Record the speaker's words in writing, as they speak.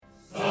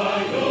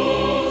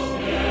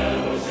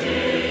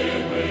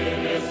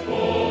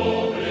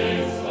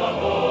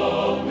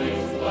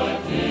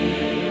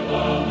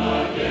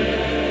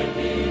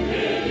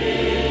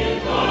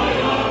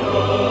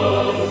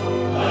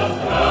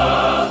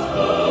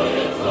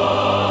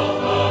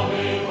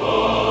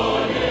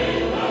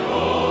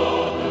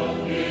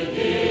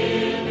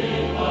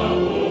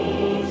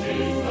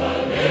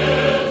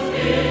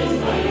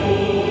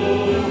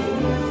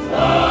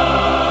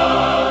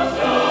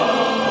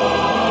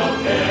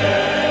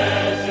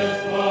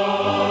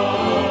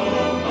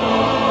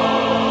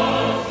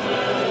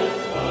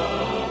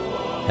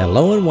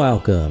Hello and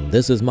welcome.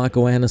 This is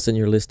Michael Annis, and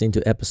you're listening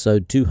to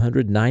episode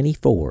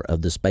 294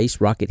 of the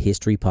Space Rocket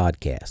History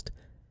Podcast.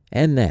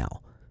 And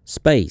now,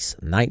 Space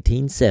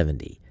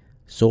 1970,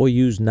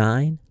 Soyuz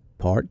 9,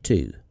 Part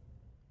 2.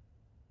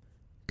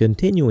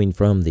 Continuing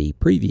from the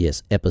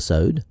previous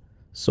episode,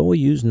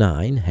 Soyuz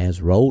 9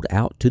 has rolled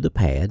out to the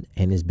pad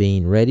and is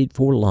being readied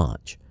for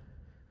launch.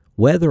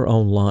 Weather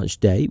on launch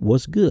day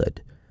was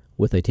good,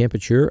 with a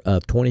temperature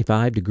of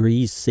 25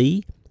 degrees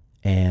C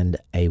and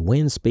a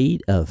wind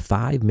speed of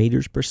 5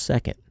 meters per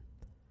second.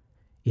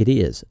 It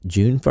is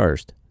June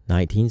 1st,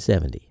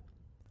 1970.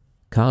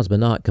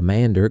 Cosmonaut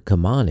Commander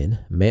Kamanin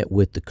met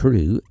with the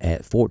crew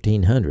at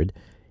 1400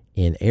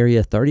 in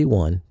Area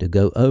 31 to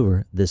go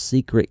over the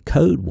secret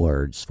code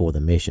words for the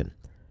mission.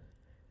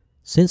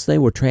 Since they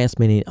were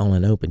transmitting on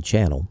an open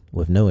channel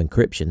with no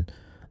encryption,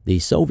 the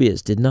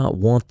Soviets did not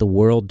want the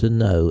world to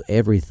know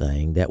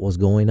everything that was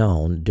going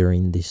on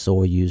during the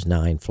Soyuz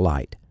 9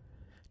 flight.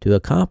 To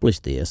accomplish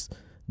this,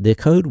 the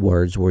code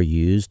words were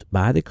used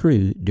by the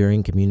crew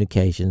during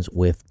communications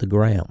with the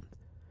ground.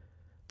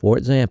 For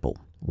example,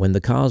 when the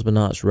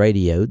cosmonauts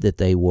radioed that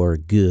they were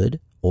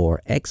good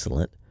or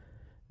excellent,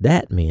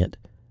 that meant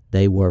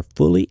they were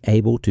fully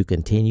able to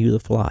continue the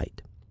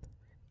flight.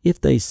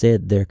 If they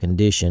said their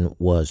condition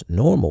was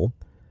normal,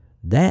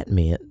 that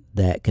meant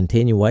that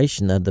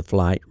continuation of the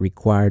flight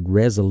required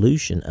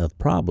resolution of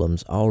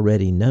problems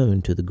already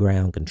known to the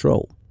ground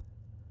control.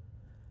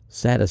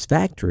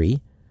 Satisfactory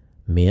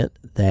meant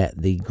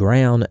that the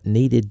ground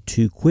needed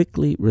to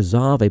quickly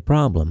resolve a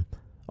problem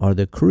or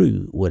the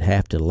crew would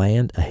have to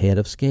land ahead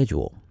of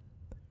schedule.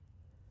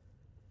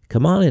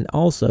 Kamanin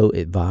also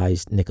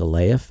advised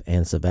Nikolaev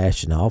and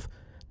Sevastyanov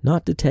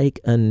not to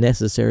take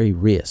unnecessary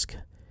risk.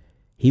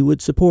 He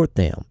would support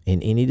them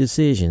in any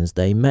decisions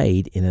they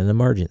made in an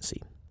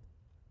emergency.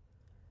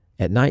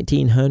 At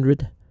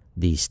 1900,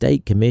 the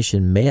State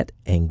Commission met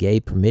and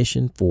gave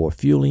permission for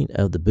fueling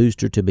of the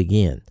booster to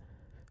begin,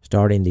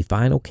 starting the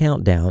final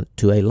countdown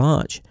to a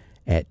launch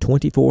at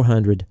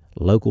 2400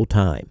 local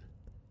time.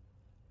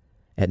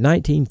 At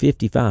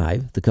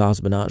 1955, the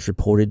cosmonauts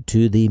reported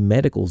to the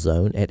medical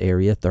zone at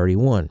Area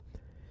 31.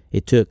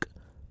 It took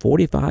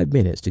 45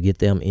 minutes to get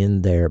them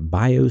in their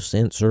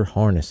biosensor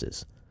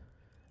harnesses.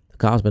 The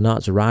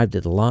cosmonauts arrived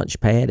at the launch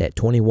pad at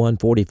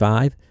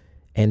 2145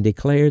 and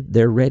declared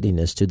their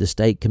readiness to the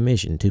State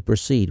Commission to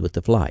proceed with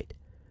the flight.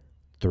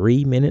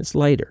 3 minutes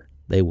later,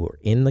 they were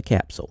in the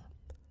capsule.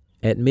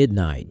 At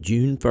midnight,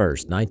 June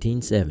 1st,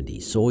 1970,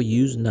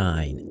 Soyuz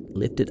 9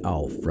 lifted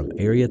off from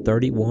Area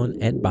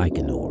 31 at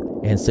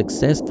Baikonur and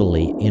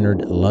successfully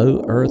entered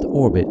low Earth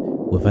orbit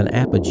with an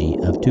apogee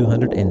of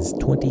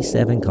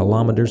 227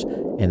 kilometers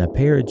and a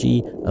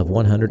perigee of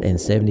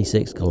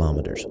 176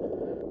 kilometers.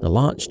 The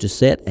launch to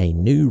set a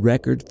new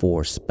record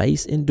for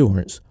space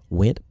endurance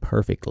went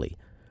perfectly.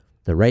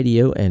 The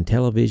radio and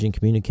television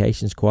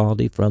communications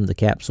quality from the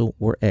capsule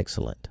were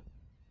excellent.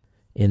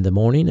 In the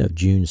morning of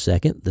June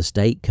 2nd, the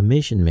State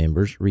Commission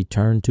members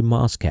returned to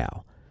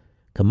Moscow.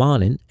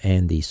 Kamanin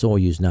and the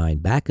Soyuz 9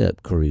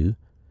 backup crew,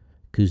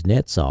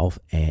 Kuznetsov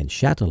and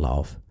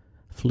Shatilov,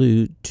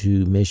 flew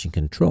to mission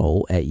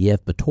control at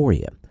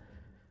Yevpatoria.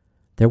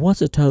 There was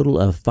a total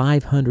of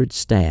 500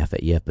 staff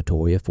at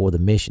Yevpatoria for the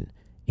mission,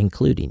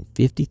 including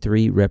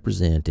 53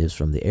 representatives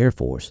from the Air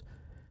Force,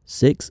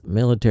 6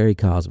 military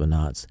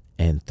cosmonauts,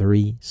 and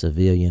 3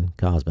 civilian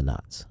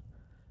cosmonauts.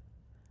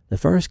 The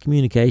first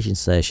communication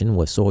session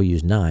with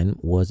Soyuz 9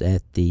 was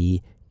at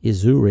the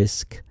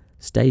Izursk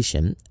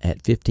station at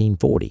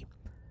 1540.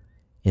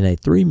 In a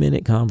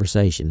 3-minute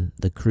conversation,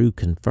 the crew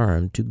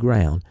confirmed to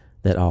ground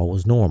that all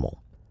was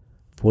normal.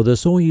 For the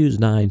Soyuz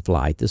 9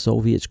 flight, the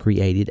Soviets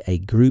created a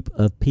group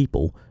of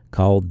people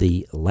called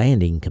the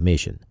Landing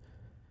Commission.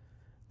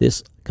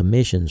 This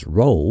commission's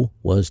role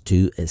was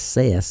to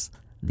assess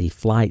the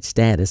flight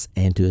status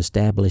and to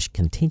establish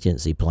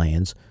contingency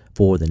plans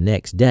for the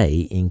next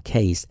day in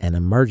case an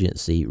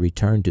emergency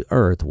return to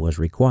Earth was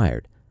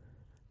required.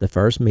 The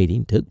first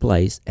meeting took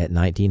place at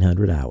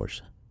 1900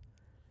 hours.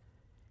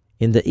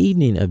 In the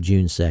evening of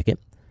June 2nd,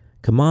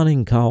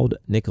 Kamanin called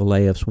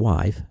Nikolaev's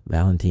wife,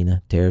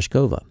 Valentina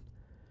Tereshkova.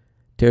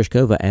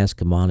 Tereshkova asked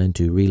Kamanin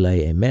to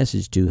relay a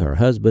message to her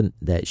husband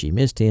that she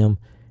missed him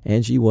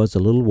and she was a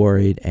little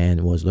worried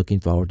and was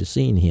looking forward to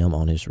seeing him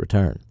on his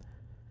return.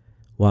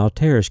 While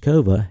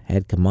Tereshkova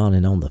had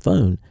Kamanin on the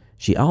phone,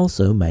 she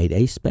also made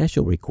a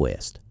special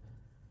request.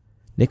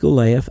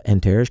 Nikolaev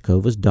and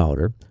Tereshkova's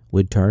daughter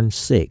would turn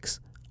 6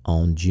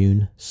 on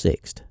June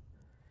 6th.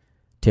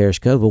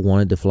 Tereshkova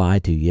wanted to fly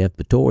to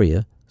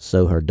Yevpatoria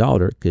so her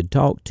daughter could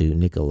talk to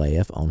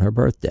Nikolaev on her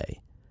birthday.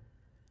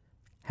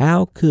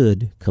 How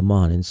could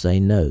Kamanin say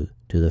no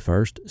to the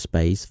first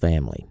space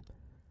family?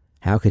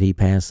 How could he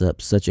pass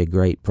up such a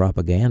great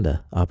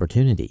propaganda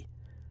opportunity?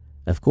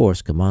 Of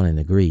course, Kamanin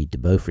agreed to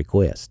both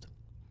requests.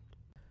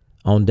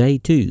 On day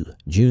 2,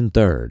 June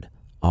 3rd,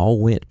 all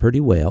went pretty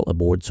well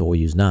aboard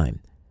Soyuz 9.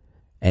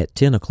 At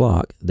 10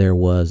 o'clock, there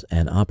was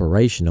an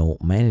operational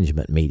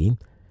management meeting.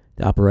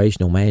 The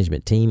operational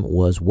management team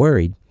was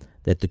worried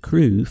that the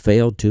crew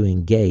failed to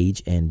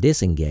engage and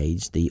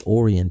disengage the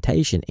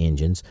orientation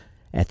engines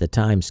at the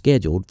time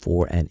scheduled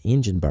for an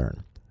engine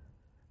burn.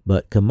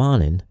 But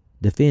Kamanen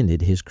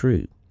defended his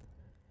crew.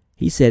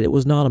 He said it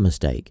was not a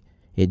mistake.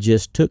 It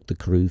just took the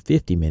crew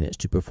 50 minutes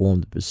to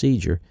perform the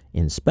procedure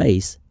in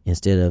space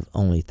instead of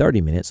only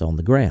 30 minutes on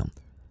the ground.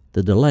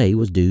 The delay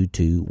was due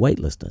to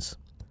weightlessness.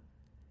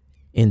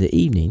 In the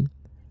evening,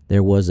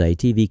 there was a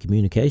TV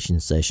communication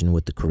session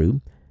with the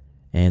crew,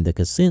 and the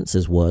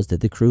consensus was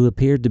that the crew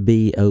appeared to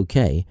be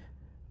okay,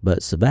 but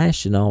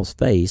Sevastyanov's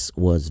face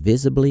was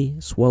visibly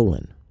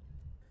swollen.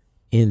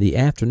 In the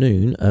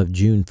afternoon of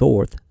June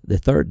 4th, the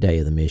third day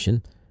of the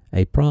mission,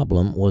 a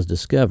problem was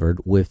discovered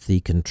with the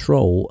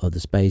control of the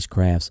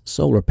spacecraft's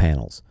solar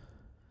panels.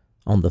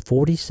 On the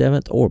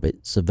 47th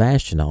orbit,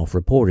 Sevastyanov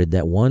reported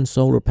that one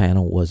solar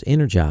panel was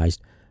energized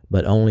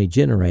but only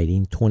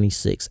generating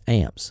 26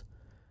 amps.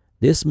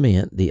 This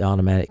meant the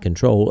automatic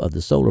control of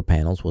the solar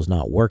panels was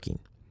not working.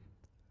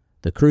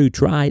 The crew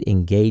tried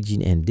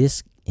engaging and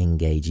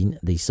disengaging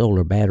the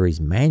solar batteries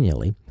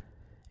manually,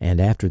 and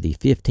after the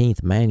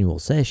 15th manual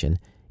session,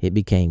 it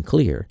became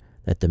clear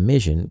that the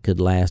mission could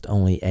last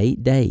only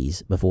 8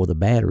 days before the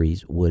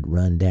batteries would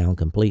run down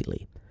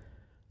completely.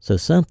 So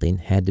something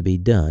had to be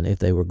done if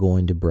they were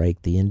going to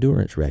break the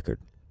endurance record.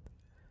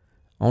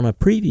 On a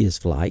previous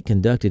flight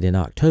conducted in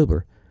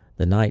October,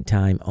 the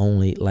nighttime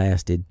only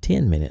lasted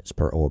 10 minutes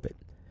per orbit,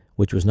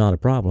 which was not a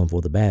problem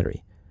for the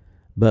battery.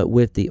 But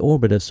with the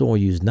orbit of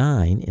Soyuz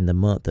 9 in the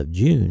month of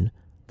June,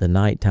 the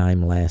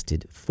nighttime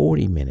lasted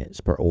 40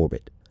 minutes per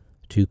orbit.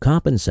 To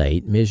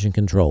compensate, Mission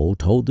Control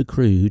told the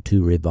crew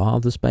to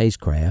revolve the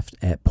spacecraft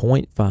at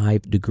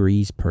 0.5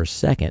 degrees per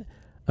second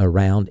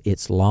around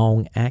its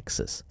long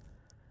axis.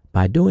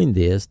 By doing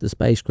this, the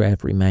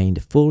spacecraft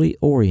remained fully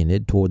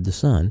oriented toward the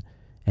sun,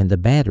 and the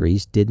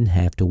batteries didn't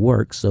have to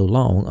work so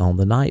long on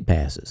the night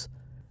passes.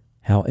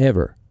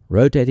 However,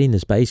 rotating the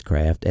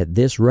spacecraft at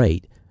this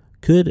rate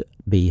could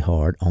be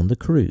hard on the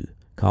crew,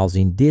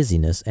 causing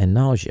dizziness and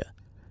nausea.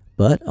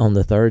 But on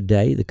the third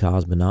day, the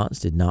cosmonauts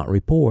did not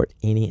report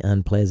any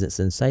unpleasant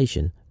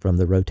sensation from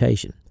the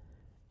rotation.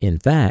 In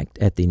fact,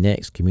 at the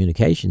next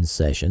communications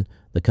session,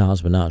 the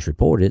cosmonauts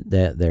reported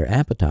that their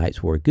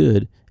appetites were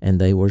good and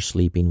they were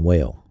sleeping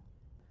well.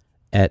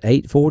 At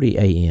 8:40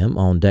 a.m.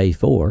 on day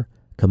 4,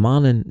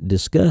 Kamanen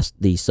discussed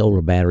the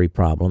solar battery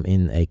problem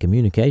in a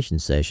communication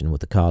session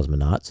with the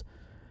cosmonauts.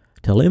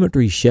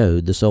 Telemetry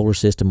showed the solar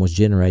system was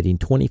generating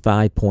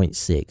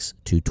 25.6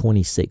 to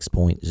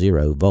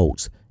 26.0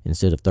 volts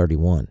instead of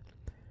 31.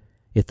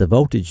 If the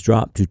voltage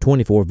dropped to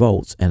 24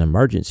 volts, an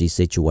emergency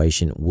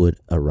situation would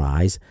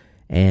arise,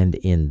 and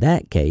in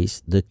that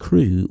case, the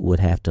crew would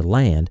have to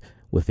land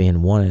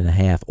within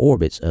 1.5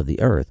 orbits of the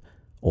Earth,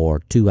 or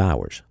 2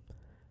 hours.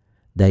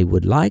 They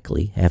would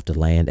likely have to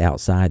land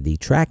outside the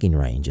tracking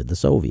range of the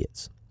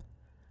Soviets.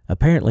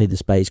 Apparently, the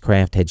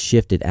spacecraft had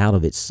shifted out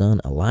of its sun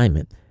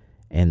alignment,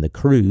 and the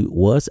crew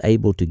was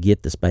able to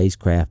get the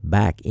spacecraft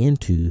back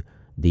into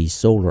the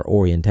solar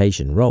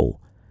orientation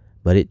role,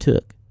 but it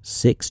took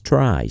 6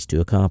 tries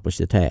to accomplish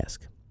the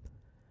task.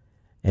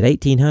 At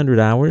 1800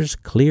 hours,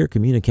 clear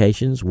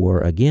communications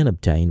were again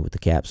obtained with the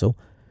capsule.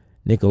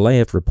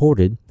 Nikolaev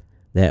reported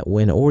that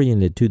when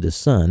oriented to the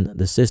sun,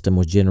 the system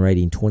was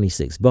generating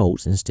 26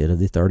 volts instead of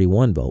the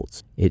 31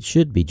 volts it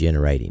should be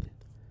generating.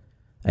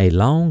 A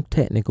long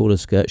technical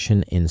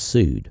discussion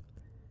ensued.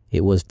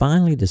 It was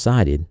finally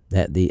decided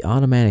that the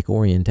automatic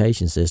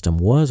orientation system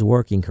was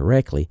working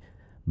correctly,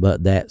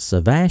 but that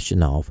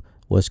Sevastyanov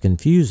was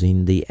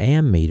confusing the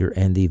ammeter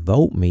and the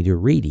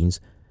voltmeter readings,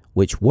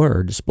 which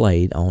were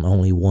displayed on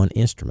only one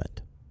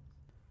instrument.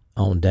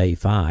 On day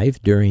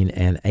 5, during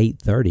an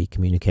 8:30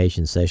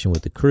 communication session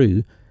with the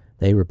crew,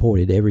 they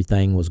reported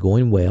everything was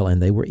going well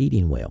and they were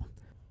eating well.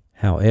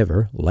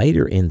 However,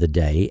 later in the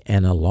day,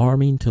 an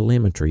alarming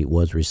telemetry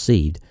was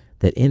received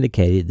that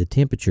indicated the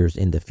temperatures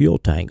in the fuel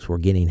tanks were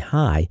getting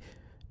high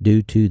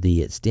due to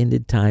the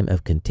extended time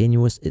of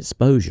continuous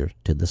exposure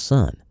to the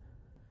sun.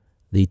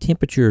 The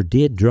temperature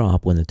did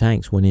drop when the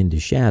tanks went into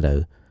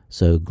shadow,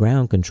 so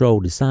ground control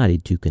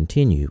decided to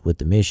continue with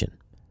the mission.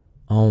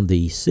 On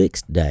the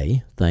 6th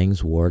day,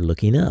 things were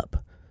looking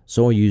up.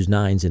 Soyuz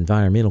 9's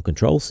environmental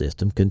control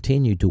system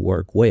continued to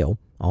work well,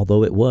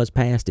 although it was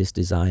past its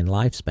design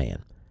lifespan.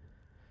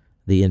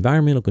 The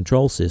environmental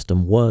control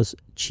system was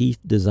Chief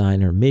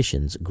Designer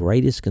Mission's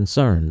greatest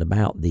concern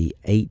about the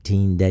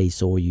 18-day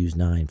Soyuz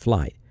 9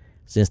 flight,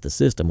 since the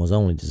system was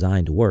only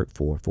designed to work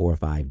for 4 or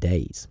 5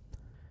 days.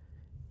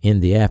 In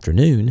the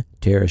afternoon,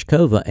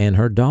 Tereshkova and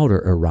her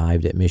daughter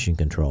arrived at Mission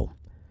Control.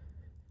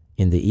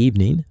 In the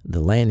evening, the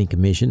Landing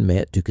Commission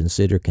met to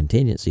consider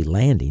contingency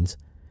landings.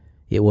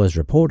 It was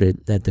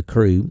reported that the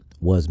crew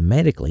was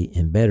medically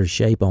in better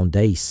shape on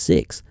day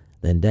 6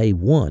 than day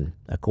 1,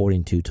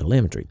 according to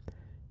telemetry.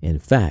 In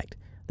fact,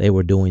 they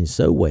were doing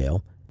so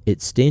well,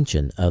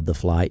 extension of the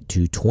flight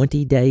to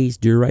 20 days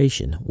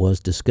duration was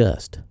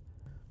discussed.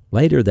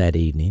 Later that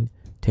evening,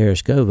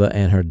 Tereshkova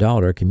and her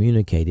daughter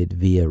communicated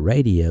via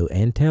radio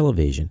and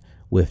television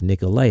with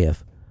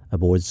Nikolaev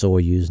aboard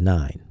Soyuz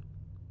 9.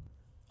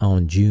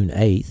 On June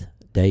 8th,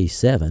 day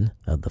 7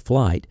 of the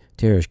flight,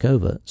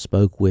 Tereshkova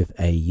spoke with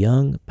a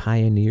young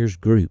pioneers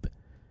group.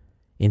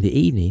 In the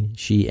evening,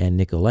 she and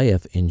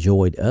Nikolaev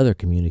enjoyed other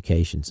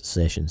communications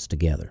sessions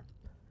together.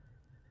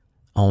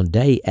 On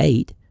day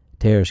 8,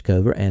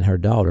 Tereshkova and her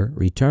daughter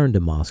returned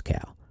to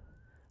Moscow.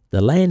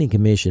 The landing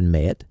commission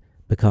met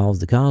because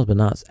the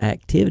cosmonauts'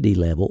 activity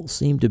level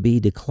seemed to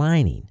be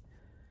declining.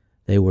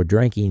 They were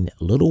drinking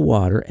little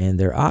water and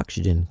their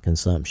oxygen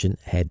consumption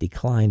had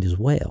declined as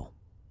well.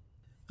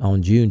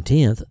 On June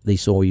 10th, the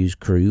Soyuz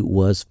crew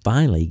was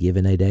finally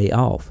given a day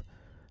off.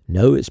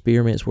 No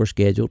experiments were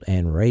scheduled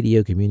and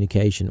radio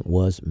communication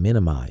was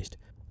minimized.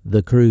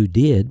 The crew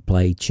did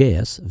play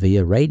chess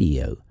via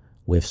radio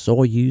with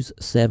Soyuz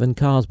 7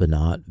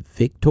 cosmonaut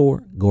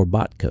Viktor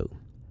Gorbatko.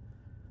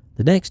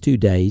 The next 2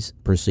 days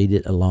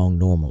proceeded along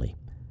normally.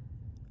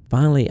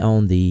 Finally,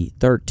 on the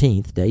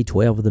 13th, day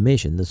 12 of the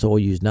mission, the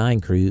Soyuz 9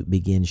 crew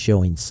began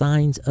showing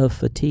signs of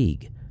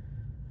fatigue.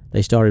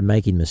 They started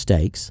making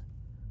mistakes,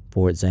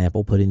 for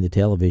example, putting the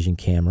television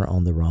camera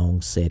on the wrong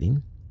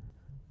setting.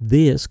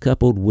 This,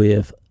 coupled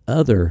with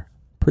other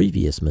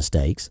previous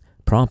mistakes,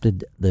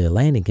 prompted the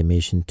landing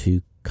commission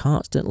to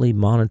constantly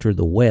monitor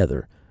the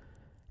weather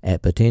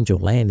at potential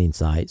landing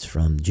sites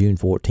from June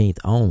 14th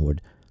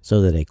onward so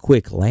that a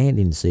quick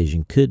landing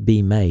decision could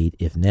be made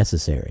if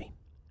necessary.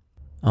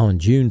 On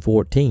June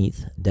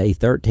 14th, day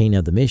 13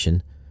 of the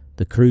mission,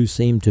 the crew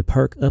seemed to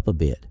perk up a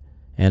bit,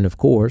 and of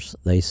course,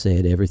 they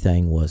said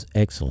everything was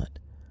excellent.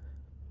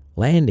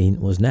 Landing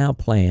was now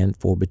planned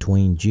for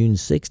between June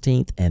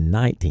 16th and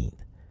 19th.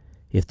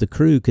 If the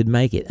crew could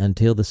make it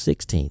until the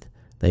 16th,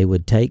 they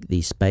would take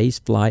the space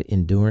flight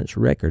endurance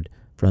record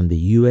from the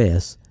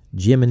U.S.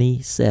 Gemini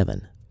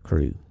 7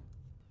 crew.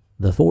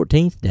 The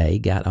 14th day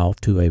got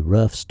off to a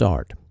rough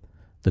start.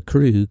 The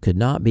crew could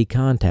not be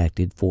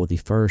contacted for the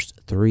first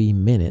 3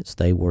 minutes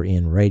they were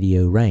in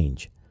radio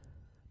range.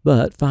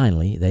 But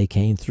finally, they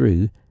came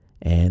through,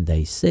 and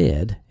they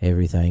said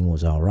everything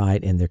was all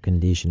right and their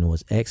condition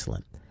was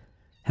excellent.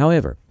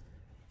 However,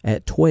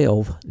 at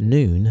 12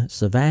 noon,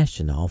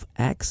 Sevastyanov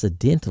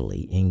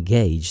accidentally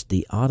engaged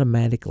the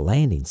automatic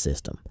landing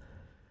system.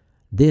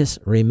 This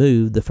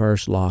removed the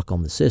first lock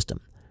on the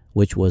system,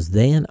 which was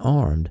then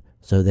armed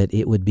so that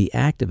it would be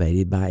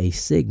activated by a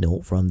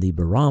signal from the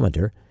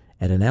barometer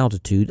at an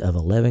altitude of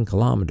 11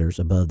 kilometers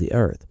above the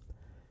Earth.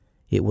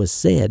 It was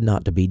said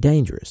not to be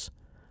dangerous,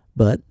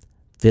 but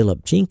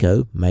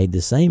Filipchenko made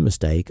the same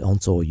mistake on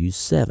Soyuz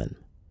 7.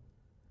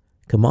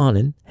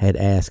 Kamanin had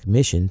asked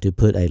Mission to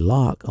put a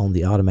lock on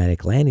the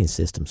automatic landing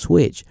system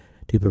switch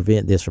to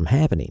prevent this from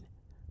happening,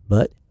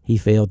 but he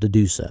failed to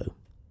do so.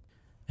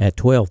 At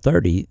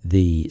 12:30,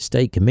 the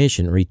State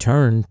Commission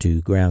returned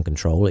to ground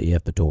control at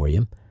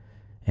Yevpatoria,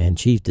 and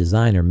Chief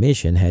Designer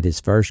Mission had his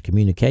first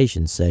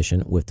communication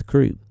session with the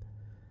crew.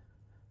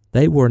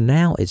 They were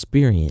now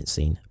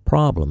experiencing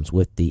problems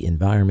with the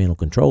environmental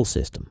control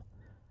system.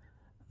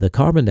 The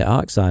carbon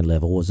dioxide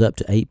level was up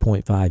to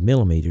 8.5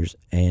 millimeters,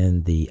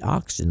 and the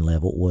oxygen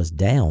level was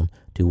down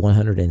to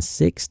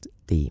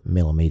 160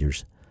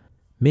 millimeters.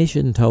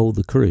 Mission told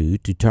the crew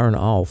to turn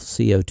off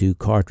CO2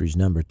 cartridge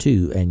number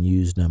 2 and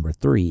use number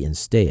 3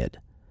 instead.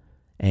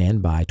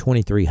 And by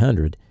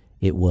 2300,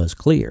 it was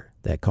clear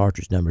that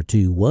cartridge number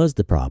 2 was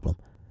the problem,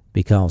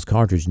 because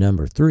cartridge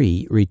number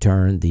 3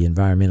 returned the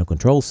environmental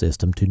control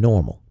system to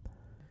normal.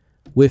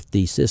 With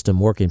the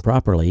system working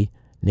properly,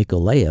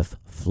 Nikolaev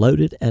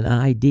floated an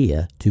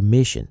idea to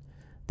Mission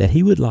that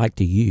he would like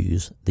to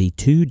use the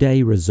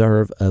 2-day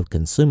reserve of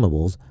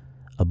consumables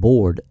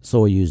aboard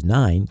Soyuz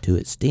 9 to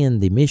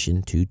extend the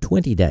mission to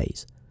 20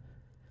 days.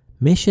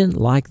 Mission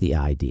liked the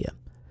idea.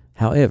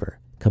 However,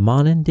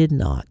 Kamanin did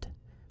not,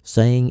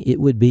 saying it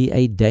would be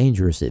a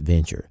dangerous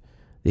adventure.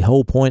 The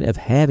whole point of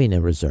having a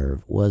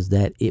reserve was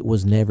that it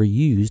was never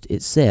used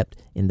except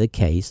in the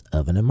case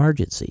of an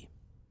emergency.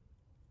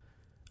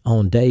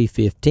 On day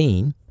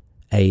 15,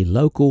 a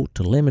local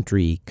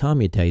telemetry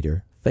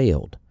commutator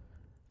failed.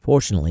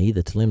 Fortunately,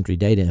 the telemetry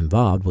data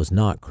involved was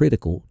not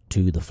critical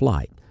to the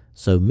flight,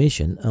 so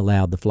Mission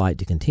allowed the flight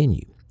to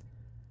continue.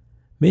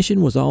 Mission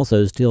was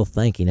also still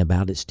thinking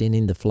about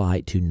extending the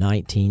flight to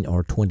 19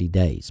 or 20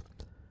 days.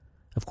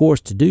 Of course,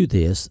 to do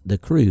this, the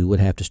crew would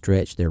have to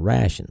stretch their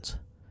rations.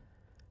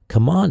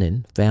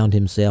 Kamanin found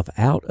himself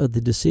out of the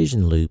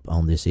decision loop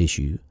on this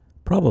issue,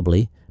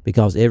 probably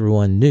because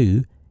everyone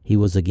knew he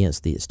was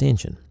against the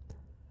extension.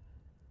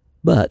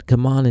 But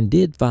Kamanin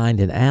did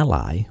find an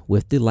ally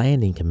with the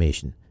Landing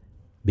Commission,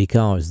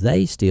 because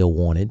they still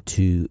wanted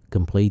to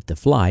complete the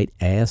flight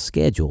as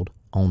scheduled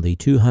on the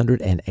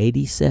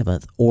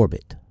 287th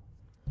orbit.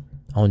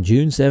 On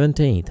June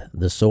 17th,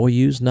 the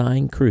Soyuz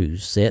 9 crew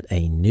set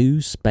a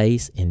new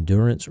space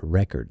endurance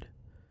record.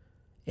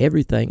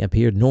 Everything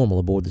appeared normal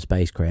aboard the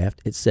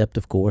spacecraft, except,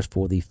 of course,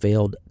 for the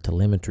failed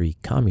telemetry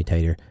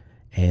commutator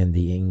and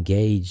the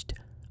engaged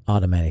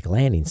automatic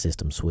landing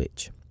system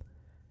switch.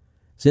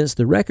 Since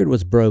the record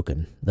was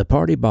broken, the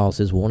party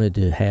bosses wanted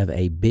to have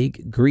a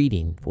big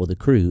greeting for the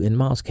crew in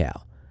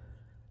Moscow.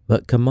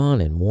 But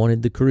Kamanin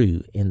wanted the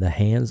crew in the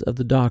hands of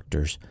the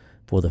doctors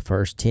for the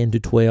first 10 to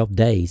 12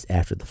 days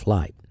after the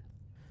flight.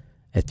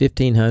 At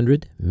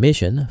 1500,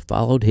 Mission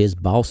followed his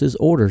boss's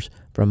orders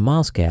from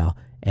Moscow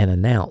and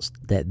announced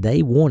that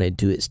they wanted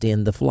to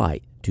extend the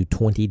flight to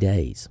 20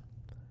 days.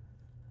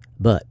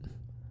 But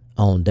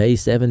on day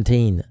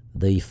 17,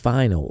 the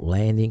final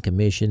landing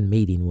commission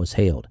meeting was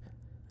held.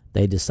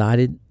 They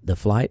decided the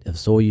flight of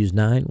Soyuz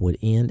 9 would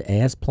end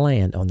as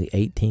planned on the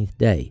 18th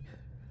day.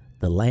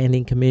 The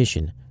landing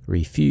commission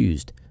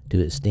refused to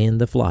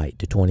extend the flight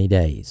to 20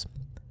 days.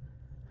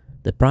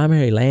 The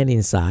primary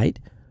landing site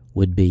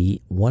would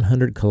be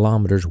 100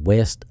 kilometers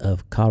west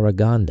of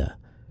Karaganda.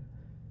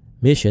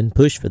 Mission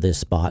pushed for this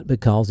spot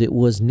because it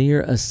was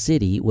near a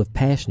city with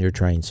passenger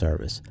train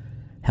service.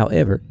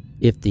 However,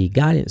 if the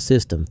guidance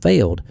system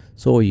failed,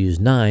 Soyuz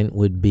 9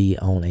 would be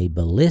on a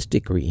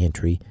ballistic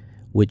re-entry,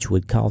 which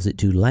would cause it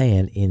to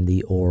land in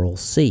the Oral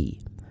Sea.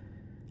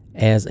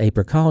 As a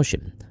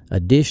precaution,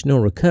 additional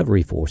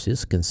recovery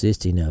forces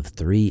consisting of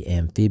 3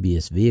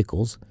 amphibious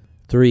vehicles,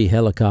 3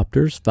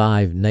 helicopters,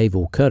 5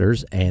 naval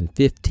cutters, and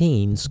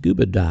 15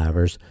 scuba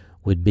divers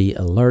would be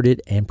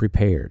alerted and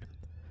prepared.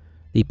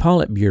 The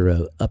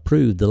Politburo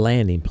approved the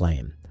landing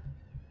plan.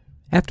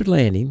 After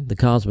landing, the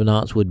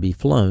cosmonauts would be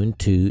flown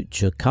to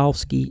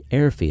Chukovsky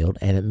Airfield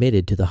and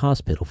admitted to the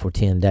hospital for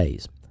 10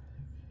 days.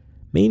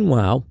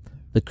 Meanwhile,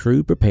 the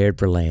crew prepared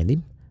for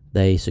landing.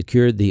 They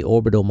secured the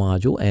orbital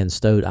module and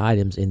stowed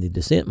items in the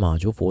descent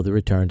module for the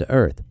return to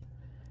Earth.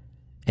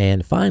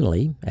 And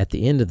finally, at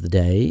the end of the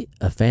day,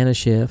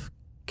 Afanasyev,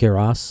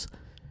 Keras,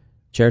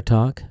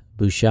 Chertok,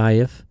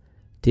 Bushayev,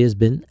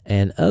 Tisbin,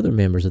 and other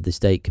members of the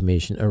State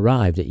Commission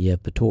arrived at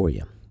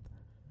Yevpatoria.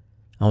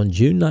 On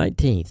June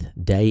 19th,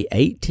 day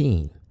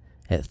 18,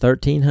 at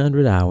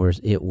 1300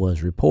 hours, it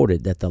was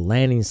reported that the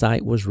landing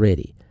site was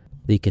ready.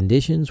 The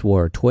conditions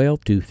were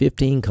 12 to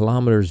 15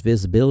 kilometers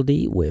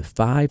visibility with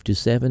 5 to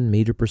 7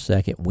 meter per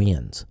second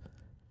winds.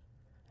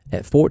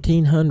 At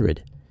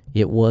 1400,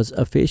 it was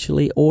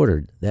officially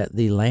ordered that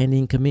the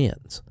landing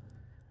commence.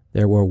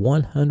 There were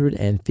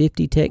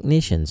 150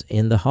 technicians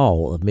in the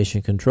hall of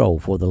mission control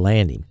for the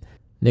landing.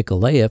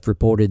 Nikolaev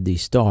reported the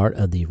start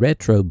of the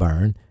retro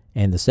burn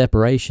and the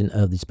separation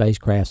of the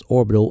spacecraft's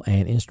orbital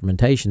and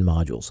instrumentation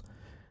modules.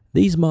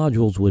 These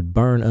modules would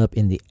burn up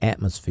in the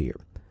atmosphere,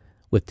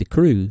 with the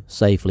crew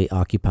safely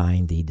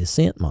occupying the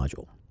descent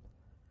module.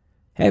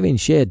 Having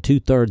shed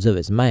 2/3 of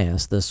its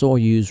mass, the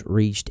Soyuz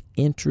reached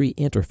entry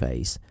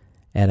interface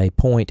at a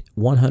point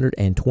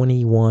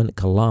 121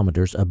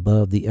 kilometers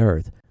above the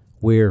Earth,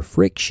 where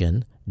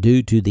friction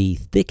due to the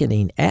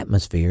thickening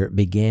atmosphere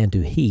began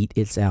to heat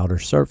its outer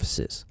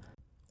surfaces.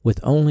 With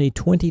only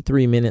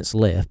 23 minutes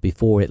left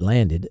before it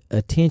landed,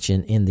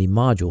 attention in the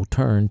module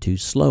turned to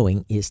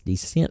slowing its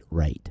descent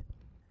rate.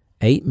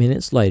 8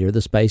 minutes later,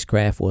 the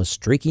spacecraft was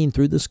streaking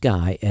through the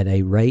sky at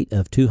a rate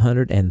of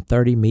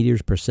 230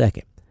 meters per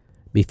second.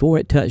 Before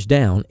it touched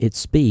down, its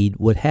speed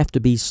would have to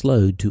be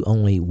slowed to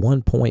only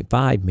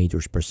 1.5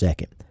 meters per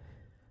second.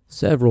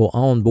 Several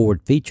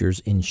onboard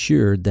features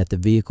ensured that the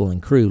vehicle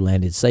and crew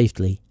landed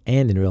safely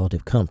and in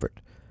relative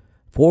comfort.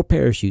 4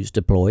 parachutes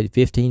deployed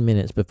 15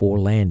 minutes before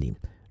landing,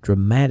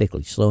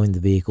 dramatically slowing the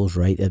vehicle's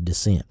rate of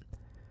descent.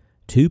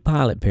 2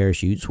 pilot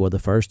parachutes were the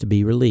first to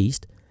be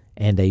released,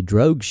 and a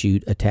drogue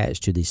chute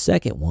attached to the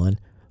second one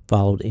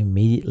followed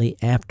immediately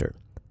after.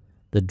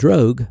 The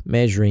drogue,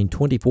 measuring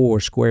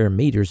 24 square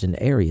meters in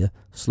area,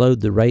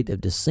 slowed the rate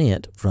of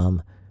descent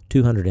from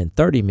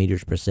 230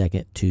 meters per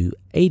second to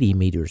 80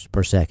 meters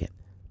per second.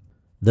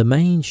 The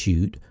main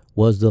chute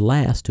was the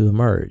last to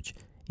emerge.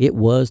 It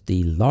was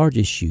the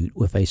largest chute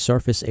with a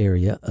surface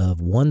area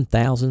of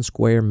 1,000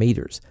 square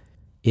meters.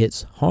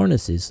 Its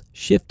harnesses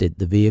shifted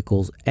the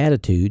vehicle's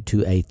attitude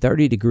to a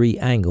 30-degree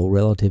angle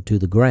relative to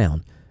the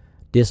ground,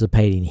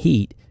 dissipating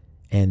heat,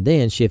 and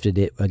then shifted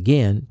it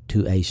again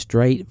to a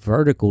straight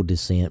vertical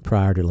descent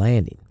prior to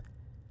landing.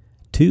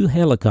 2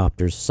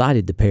 helicopters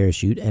sighted the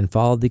parachute and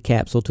followed the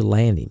capsule to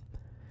landing.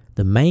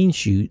 The main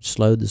chute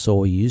slowed the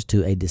Soyuz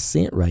to a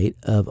descent rate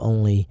of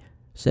only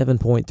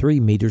 7.3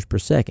 meters per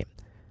second,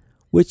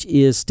 which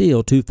is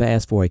still too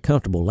fast for a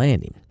comfortable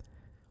landing.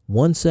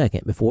 1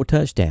 second before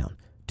touchdown,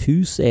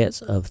 2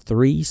 sets of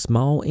 3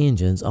 small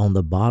engines on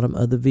the bottom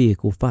of the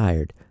vehicle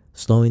fired,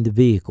 slowing the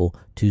vehicle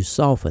to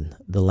soften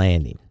the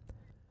landing.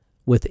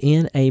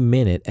 Within a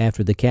minute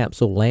after the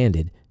capsule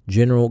landed,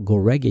 General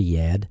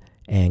Goregayev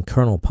and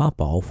Colonel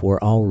Popov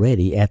were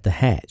already at the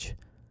hatch.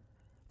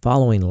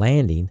 Following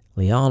landing,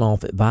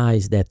 Leonov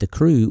advised that the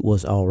crew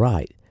was all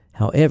right.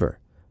 However,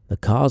 the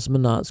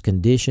cosmonauts'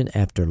 condition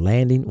after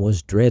landing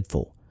was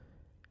dreadful.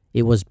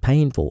 It was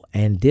painful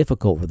and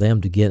difficult for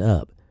them to get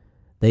up.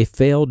 They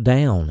fell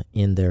down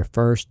in their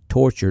first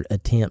tortured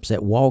attempts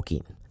at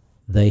walking.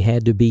 They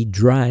had to be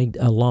dragged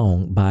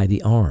along by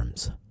the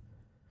arms.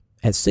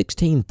 At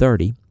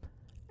 16:30,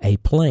 a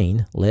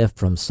plane left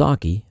from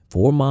Sochi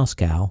for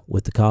Moscow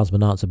with the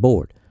cosmonauts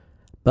aboard.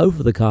 Both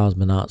of the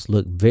cosmonauts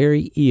looked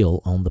very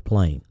ill on the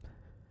plane.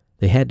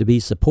 They had to be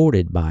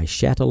supported by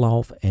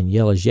Shatilov and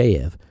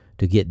Yelizhev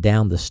to get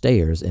down the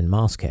stairs in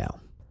Moscow.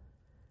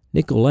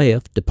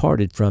 Nikolaev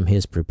departed from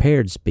his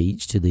prepared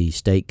speech to the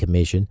State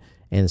Commission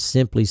and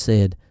simply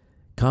said,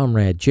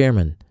 "Comrade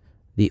Chairman,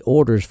 the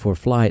orders for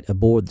flight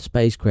aboard the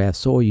spacecraft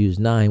Soyuz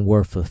 9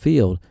 were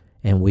fulfilled,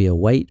 and we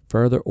await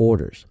further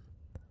orders."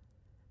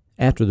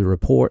 After the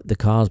report, the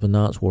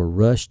cosmonauts were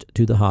rushed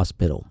to the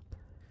hospital.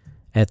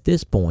 At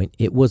this point,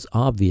 it was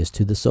obvious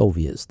to the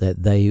Soviets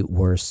that they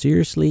were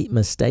seriously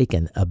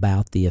mistaken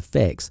about the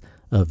effects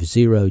of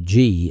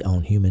zero-G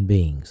on human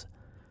beings.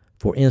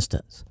 For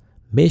instance,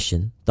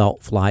 Mission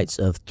thought flights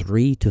of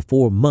 3 to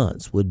 4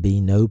 months would be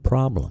no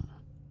problem.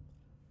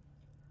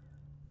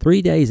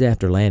 3 days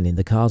after landing,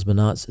 the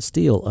cosmonauts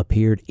still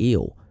appeared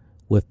ill,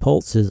 with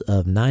pulses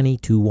of 90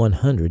 to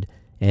 100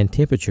 and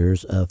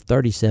temperatures of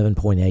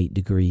 37.8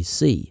 degrees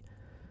C.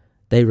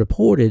 They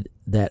reported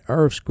that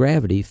Earth's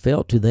gravity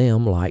felt to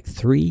them like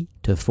 3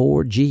 to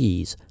 4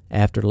 Gs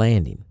after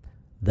landing.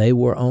 They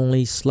were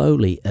only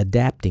slowly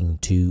adapting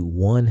to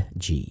 1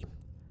 G.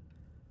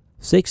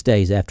 6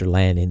 days after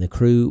landing, the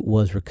crew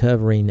was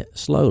recovering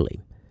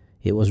slowly.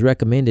 It was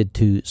recommended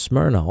to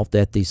Smirnov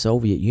that the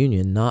Soviet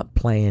Union not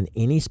plan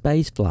any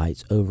space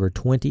flights over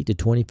 20 to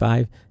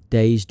 25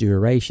 days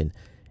duration,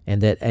 and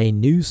that a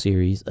new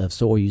series of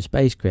Soyuz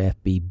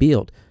spacecraft be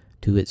built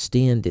to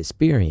extend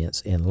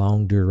experience in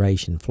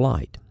long-duration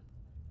flight.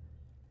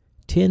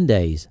 10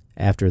 days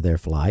after their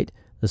flight,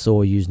 the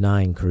Soyuz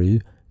 9 crew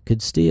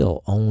could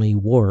still only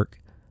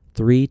work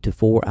 3 to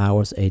 4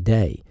 hours a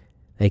day.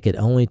 They could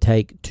only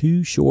take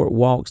 2 short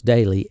walks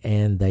daily,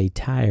 and they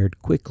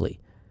tired quickly.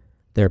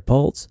 Their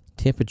pulse,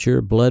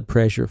 temperature, blood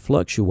pressure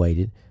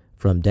fluctuated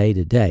from day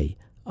to day,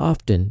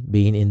 often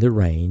being in the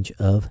range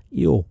of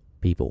ill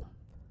people.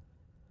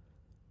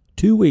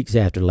 2 weeks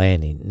after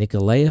landing,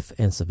 Nikolaev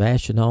and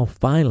Sevastyanov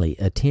finally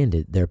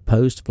attended their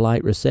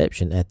post-flight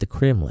reception at the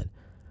Kremlin.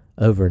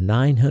 Over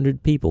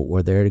 900 people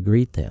were there to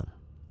greet them.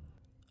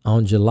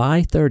 On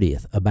July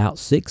 30th, about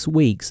 6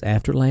 weeks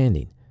after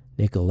landing,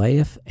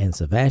 Nikolaev and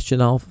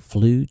Sevastyanov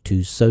flew to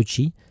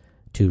Sochi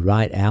to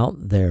write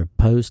out their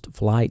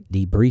post-flight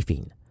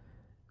debriefing.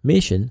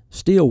 Mission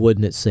still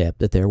wouldn't accept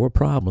that there were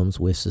problems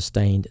with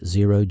sustained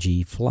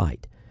zero-G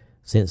flight,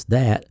 since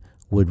that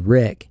would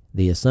wreck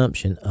the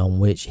assumption on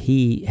which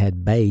he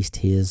had based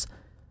his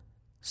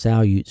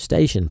Salyut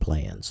station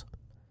plans.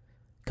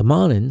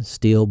 Kamanin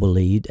still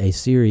believed a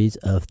series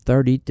of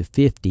 30 to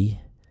 50,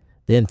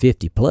 then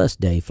 50-plus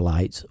day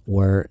flights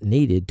were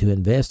needed to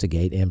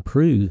investigate and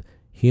prove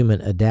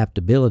human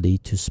adaptability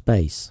to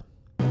space.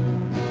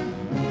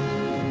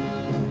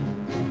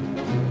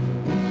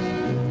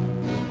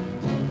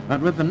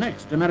 But with the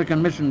next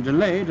American mission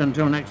delayed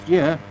until next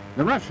year,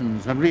 the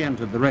Russians have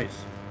re-entered the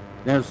race.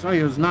 Their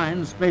Soyuz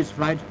 9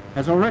 spaceflight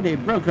has already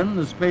broken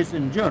the space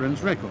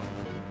endurance record.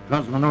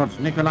 Cosmonauts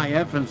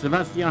Nikolaev and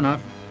Sevastyanov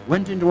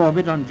went into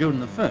orbit on June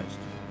the 1st,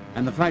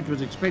 and the flight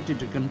was expected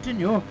to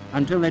continue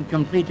until they'd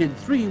completed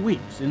 3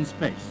 weeks in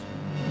space.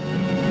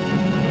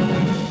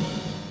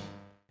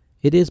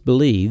 It is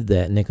believed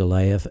that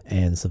Nikolaev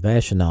and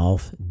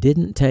Sevastyanov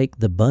didn't take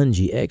the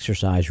bungee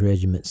exercise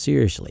regimen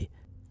seriously,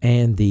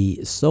 and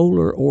the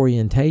solar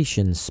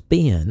orientation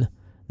spin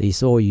the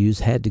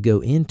Soyuz had to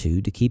go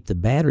into to keep the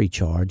battery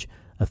charge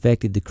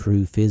affected the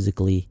crew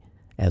physically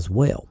as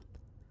well.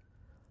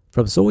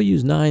 From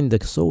Soyuz 9,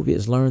 the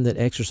Soviets learned that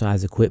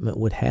exercise equipment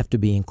would have to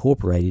be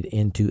incorporated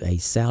into a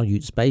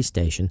Salyut space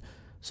station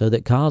so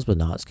that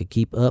cosmonauts could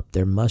keep up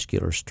their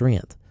muscular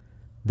strength.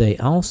 They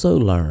also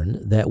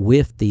learned that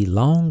with the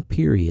long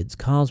periods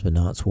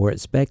cosmonauts were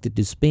expected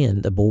to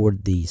spend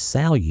aboard the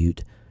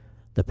Salyut,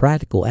 the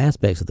practical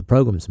aspects of the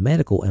program's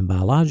medical and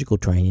biological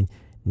training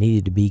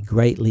needed to be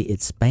greatly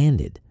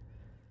expanded.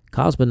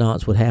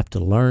 Cosmonauts would have to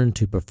learn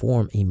to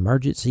perform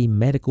emergency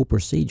medical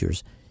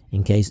procedures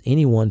in case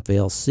anyone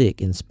fell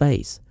sick in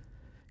space.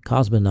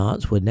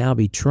 Cosmonauts would now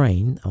be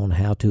trained on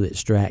how to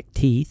extract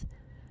teeth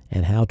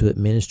and how to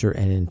administer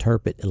and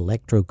interpret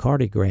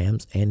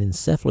electrocardiograms and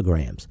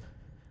encephalograms.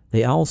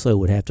 They also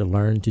would have to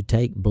learn to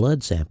take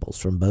blood samples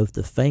from both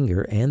the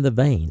finger and the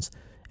veins,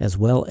 as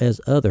well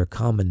as other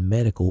common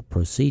medical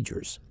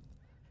procedures.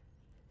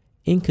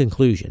 In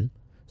conclusion,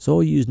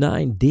 Soyuz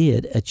 9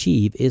 did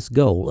achieve its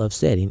goal of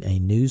setting a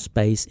new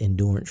space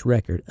endurance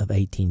record of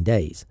 18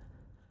 days,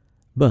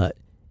 but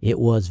it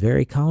was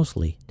very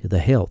costly to the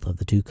health of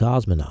the two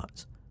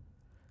cosmonauts.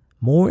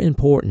 More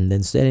important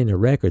than setting a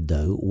record,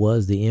 though,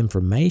 was the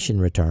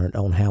information returned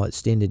on how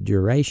extended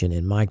duration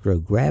and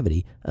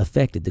microgravity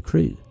affected the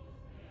crew.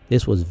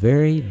 This was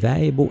very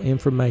valuable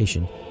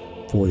information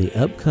for the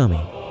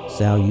upcoming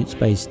Salyut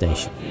space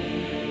station.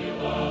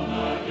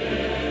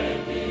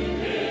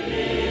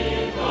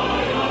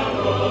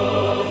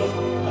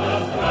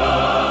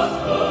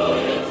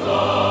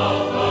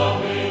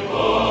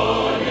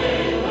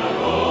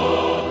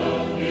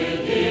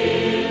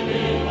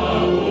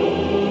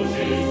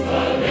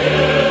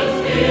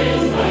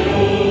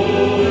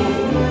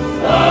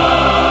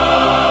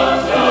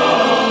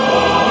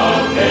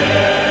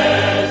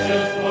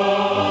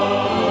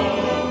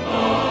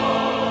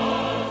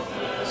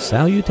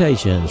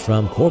 Salutations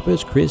from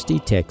Corpus Christi,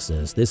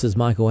 Texas. This is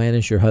Michael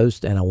Annis, your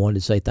host, and I wanted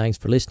to say thanks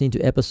for listening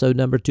to episode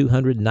number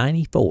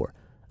 294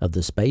 of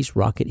the Space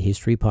Rocket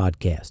History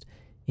Podcast,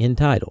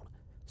 entitled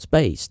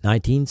Space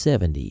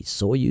 1970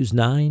 Soyuz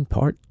 9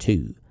 Part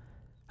 2.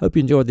 Hope you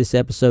enjoyed this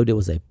episode. It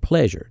was a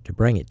pleasure to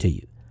bring it to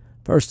you.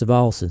 First of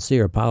all,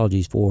 sincere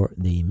apologies for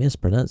the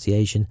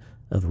mispronunciation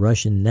of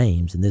Russian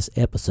names in this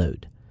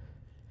episode.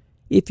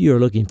 If you are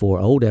looking for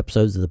old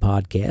episodes of the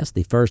podcast,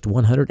 the first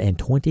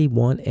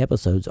 121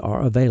 episodes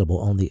are available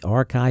on the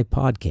Archive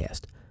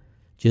podcast.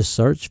 Just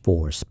search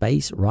for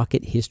Space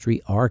Rocket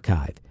History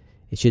Archive.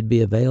 It should be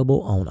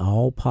available on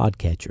all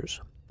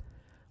podcatchers.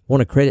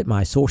 Want to credit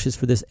my sources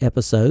for this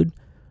episode: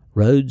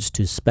 Roads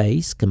to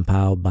Space,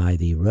 compiled by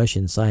the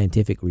Russian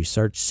Scientific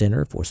Research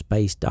Center for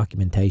Space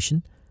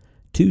Documentation;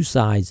 Two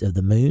Sides of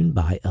the Moon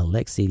by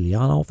Alexei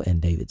Leonov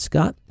and David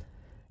Scott;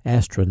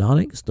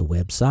 Astronautics, the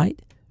website;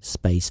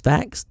 Space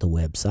Facts, the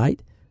website;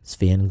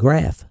 Sven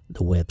Graf, the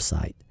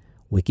website;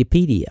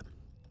 Wikipedia;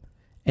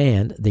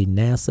 and the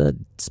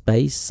NASA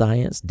Space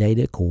Science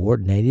Data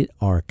Coordinated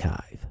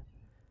Archive.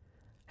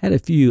 Had a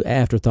few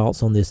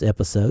afterthoughts on this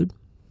episode.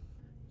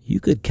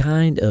 You could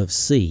kind of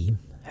see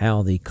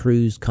how the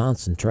crew's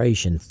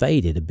concentration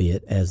faded a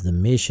bit as the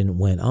mission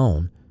went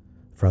on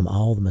from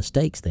all the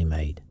mistakes they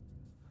made,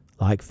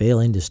 like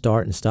failing to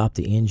start and stop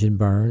the engine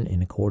burn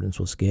in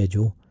accordance with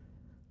schedule,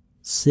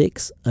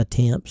 6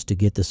 attempts to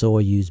get the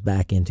Soyuz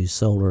back into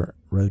solar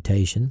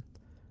rotation,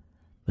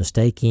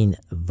 mistaking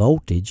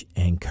voltage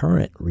and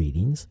current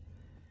readings,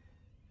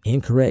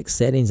 incorrect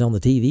settings on the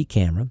TV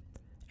camera,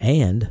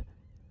 and,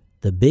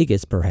 the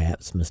biggest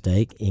perhaps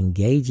mistake,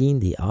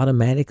 engaging the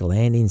automatic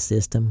landing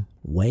system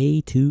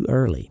way too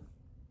early.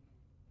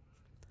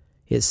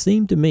 It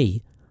seemed to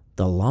me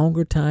the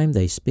longer time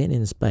they spent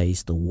in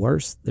space, the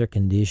worse their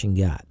condition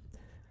got.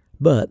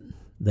 But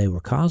they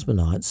were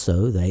cosmonauts,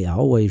 so they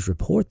always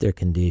report their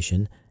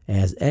condition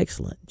as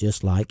excellent,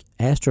 just like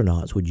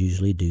astronauts would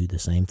usually do the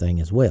same thing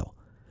as well,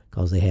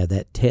 because they have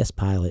that test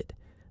pilot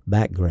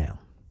background.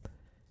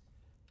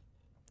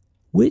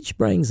 Which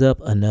brings up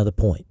another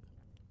point.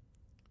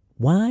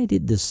 Why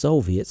did the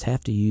Soviets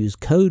have to use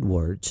code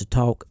words to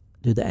talk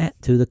to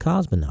the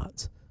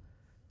cosmonauts?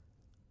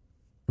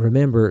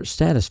 Remember,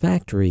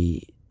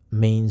 satisfactory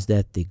means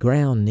that the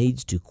ground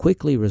needs to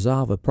quickly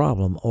resolve a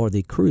problem or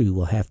the crew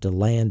will have to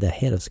land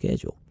ahead of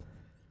schedule.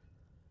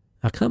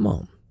 Now come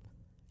on,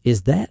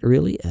 is that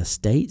really a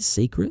state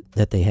secret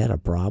that they had a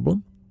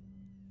problem?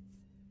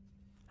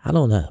 I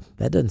don't know,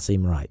 that doesn't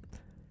seem right.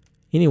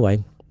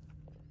 Anyway,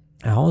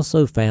 I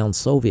also found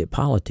Soviet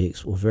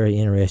politics was very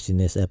interesting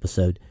in this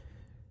episode.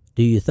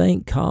 Do you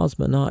think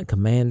Cosmonaut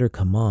Commander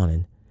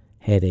Kamanin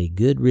had a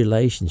good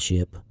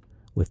relationship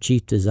with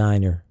Chief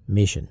Designer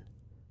Mission?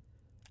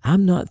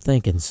 I'm not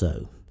thinking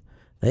so.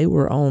 They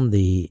were on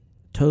the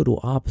total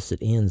opposite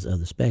ends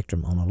of the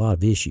spectrum on a lot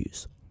of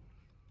issues.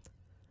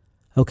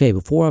 Okay,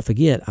 before I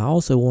forget, I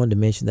also wanted to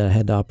mention that I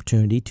had the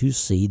opportunity to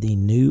see the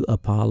new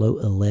Apollo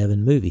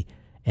 11 movie,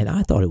 and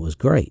I thought it was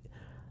great.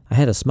 I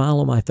had a smile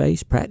on my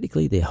face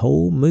practically the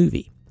whole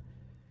movie.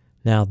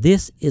 Now,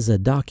 this is a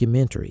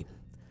documentary.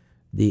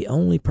 The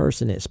only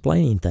person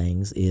explaining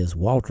things is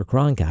Walter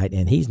Cronkite,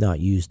 and he's not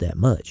used that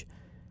much.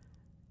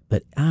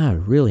 But I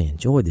really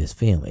enjoyed this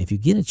film. If you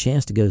get a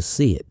chance to go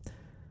see it,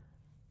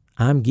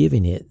 I'm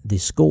giving it the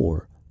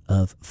score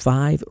of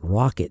 5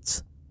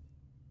 rockets.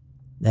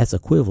 That's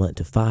equivalent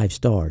to 5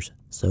 stars.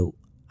 So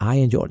I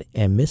enjoyed it,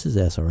 and Mrs.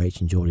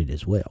 SRH enjoyed it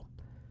as well.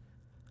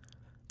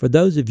 For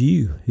those of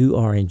you who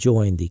are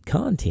enjoying the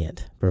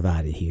content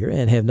provided here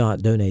and have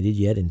not donated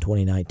yet in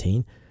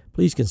 2019,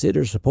 please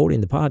consider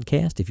supporting the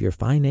podcast if you're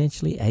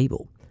financially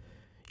able.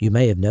 You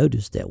may have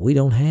noticed that we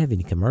don't have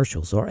any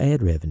commercials or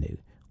ad revenue.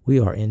 We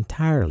are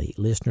entirely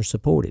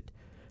listener-supported.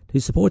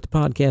 To support the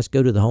podcast,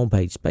 go to the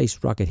homepage,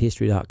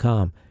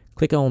 spacerockethistory.com.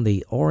 Click on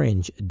the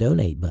orange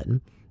Donate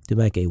button to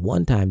make a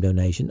one-time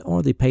donation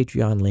or the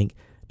Patreon link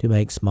to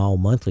make small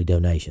monthly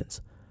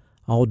donations.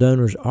 All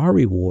donors are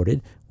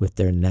rewarded with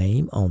their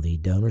name on the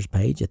donors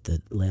page at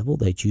the level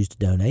they choose to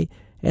donate,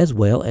 as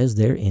well as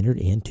they're entered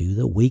into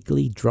the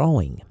weekly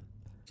drawing.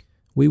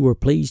 We were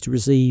pleased to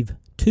receive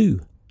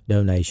 2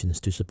 donations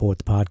to support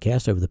the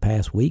podcast over the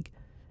past week.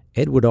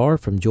 Edward R.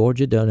 from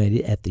Georgia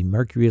donated at the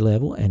Mercury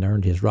level and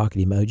earned his rocket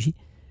emoji,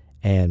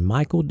 and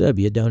Michael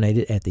W.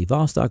 donated at the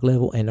Vostok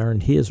level and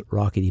earned his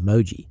rocket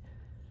emoji.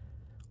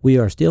 We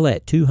are still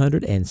at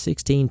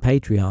 216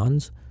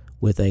 Patreons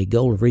with a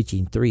goal of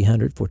reaching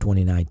 300 for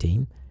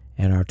 2019,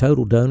 and our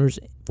total donors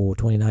for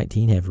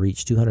 2019 have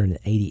reached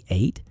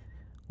 288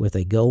 with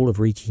a goal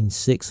of reaching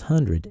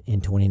 600 in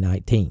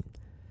 2019.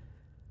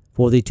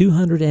 For the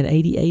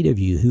 288 of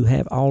you who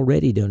have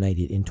already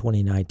donated in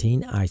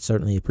 2019, I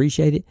certainly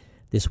appreciate it.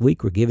 This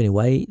week we're giving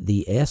away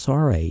the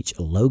SRH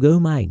logo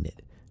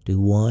magnet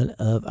to one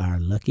of our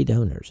lucky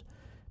donors.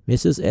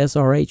 Mrs.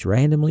 SRH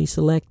randomly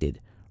selected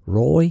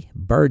Roy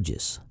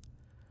Burgess.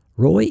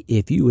 Roy,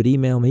 if you would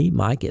email me,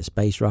 Mike at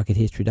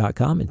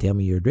spacerockethistory.com, and tell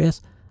me your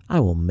address,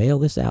 I will mail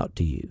this out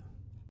to you.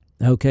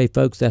 Okay,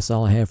 folks, that's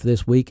all I have for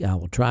this week. I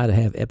will try to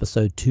have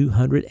episode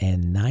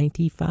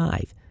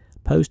 295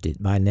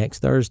 posted by next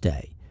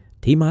Thursday.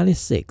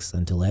 T-6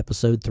 until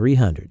episode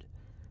 300.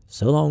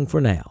 So long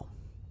for now.